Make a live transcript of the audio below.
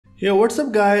Hey, what's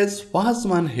up guys,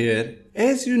 Zaman here.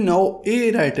 As you know,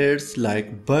 AI writers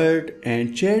like Bird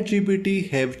and ChatGPT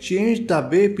have changed the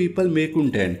way people make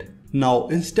content. Now,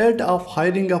 instead of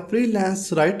hiring a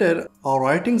freelance writer or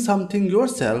writing something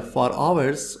yourself for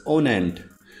hours on end,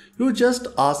 you just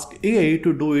ask AI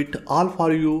to do it all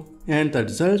for you and the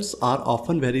results are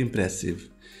often very impressive.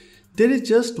 There is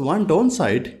just one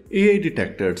downside: AI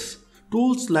detectors.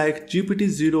 Tools like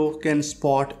GPTZero can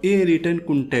spot AI written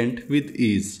content with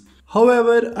ease.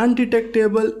 However,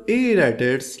 undetectable AI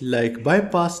writers like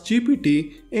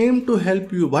BypassGPT aim to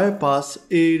help you bypass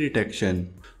AI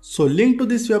detection. So link to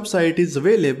this website is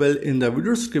available in the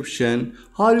video description,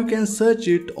 or you can search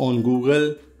it on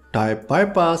Google, type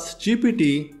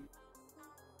BypassGPT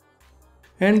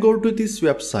and go to this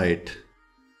website.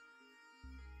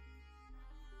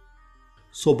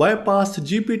 So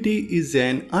BypassGPT is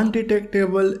an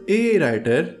undetectable AI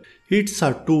writer. It's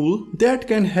a tool that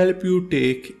can help you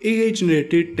take AI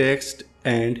generated text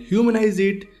and humanize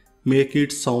it, make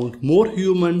it sound more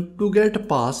human to get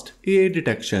past AI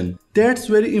detection. That's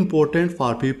very important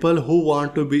for people who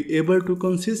want to be able to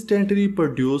consistently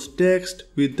produce text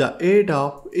with the aid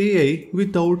of AI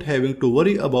without having to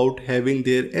worry about having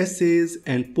their essays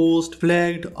and posts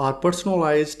flagged or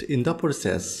personalized in the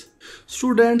process.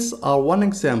 Students are one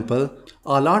example.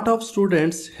 A lot of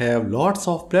students have lots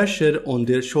of pressure on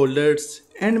their shoulders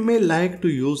and may like to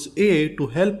use AI to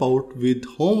help out with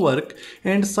homework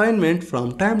and assignment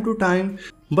from time to time,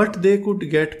 but they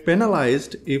could get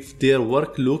penalized if their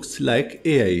work looks like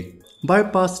AI.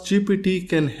 BypassGPT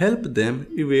can help them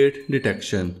evade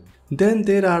detection. Then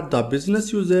there are the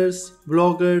business users,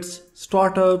 bloggers,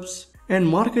 startups, and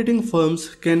marketing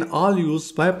firms can all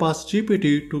use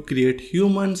BypassGPT to create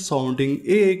human-sounding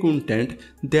AI content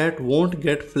that won't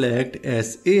get flagged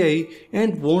as AI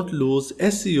and won't lose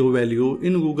SEO value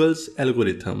in Google's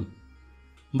algorithm.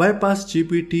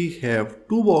 BypassGPT have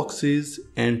two boxes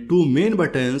and two main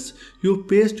buttons. You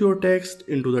paste your text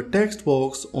into the text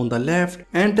box on the left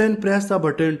and then press the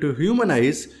button to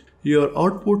humanize. Your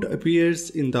output appears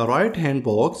in the right-hand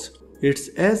box. It's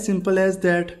as simple as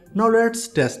that. Now let's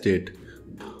test it.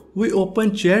 We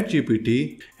open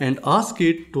ChatGPT and ask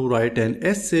it to write an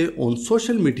essay on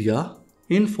social media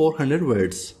in 400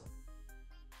 words.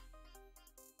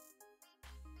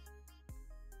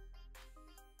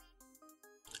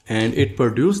 And it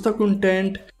produced the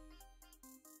content.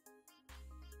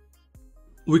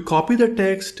 We copy the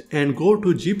text and go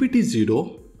to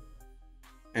GPTZero.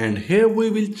 And here we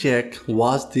will check,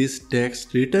 was this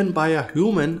text written by a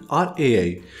human or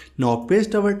AI. Now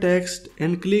paste our text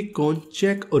and click on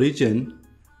check origin.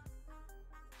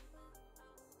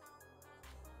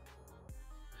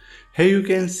 Here you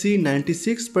can see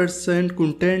 96%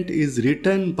 content is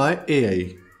written by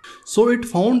AI. So it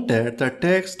found that the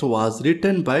text was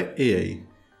written by AI.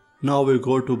 Now we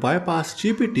go to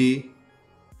BypassGPT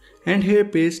and here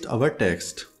paste our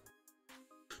text.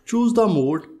 Choose the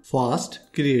mode Fast,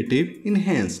 Creative,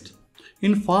 Enhanced.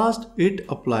 In Fast, it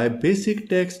applies basic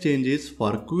text changes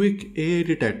for quick AI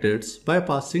detectors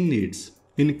bypassing needs.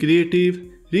 In Creative,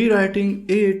 rewriting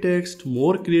AI text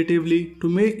more creatively to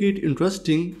make it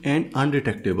interesting and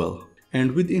undetectable.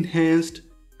 And with Enhanced,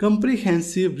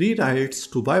 comprehensive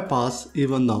rewrites to bypass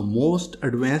even the most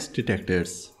advanced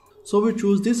detectors. So we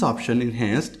choose this option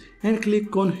Enhanced and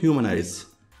click on Humanize.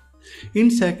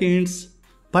 In seconds,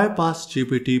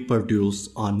 BypassGPT produces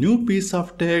a new piece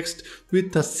of text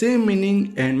with the same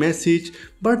meaning and message,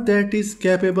 but that is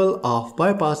capable of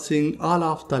bypassing all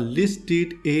of the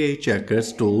listed AI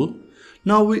checkers tool.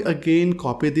 Now we again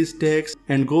copy this text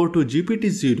and go to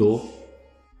GPTZero.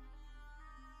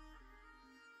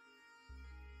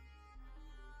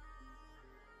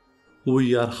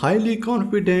 We are highly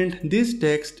confident this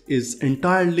text is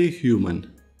entirely human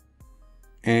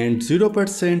and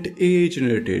 0% AI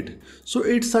generated. So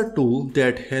it's a tool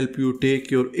that helps you take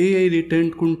your AI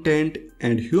written content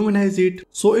and humanize it.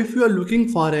 So if you are looking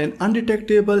for an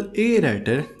undetectable AI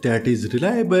writer that is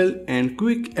reliable and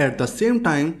quick at the same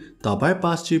time, the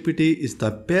BypassGPT is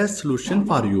the best solution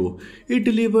for you. It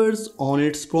delivers on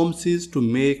its promises to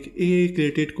make AI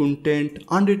created content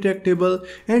undetectable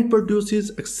and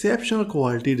produces exceptional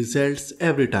quality results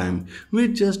every time.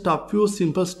 With just a few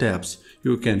simple steps,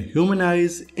 you can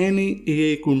humanize any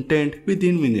AI content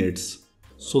within minutes.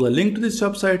 So the link to this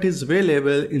website is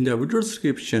available in the video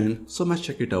description, so must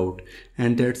check it out.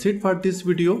 And that's it for this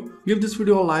video. Give this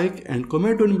video a like and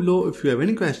comment down below if you have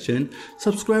any question.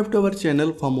 Subscribe to our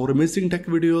channel for more amazing tech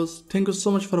videos. Thank you so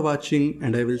much for watching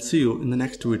and I will see you in the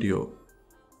next video.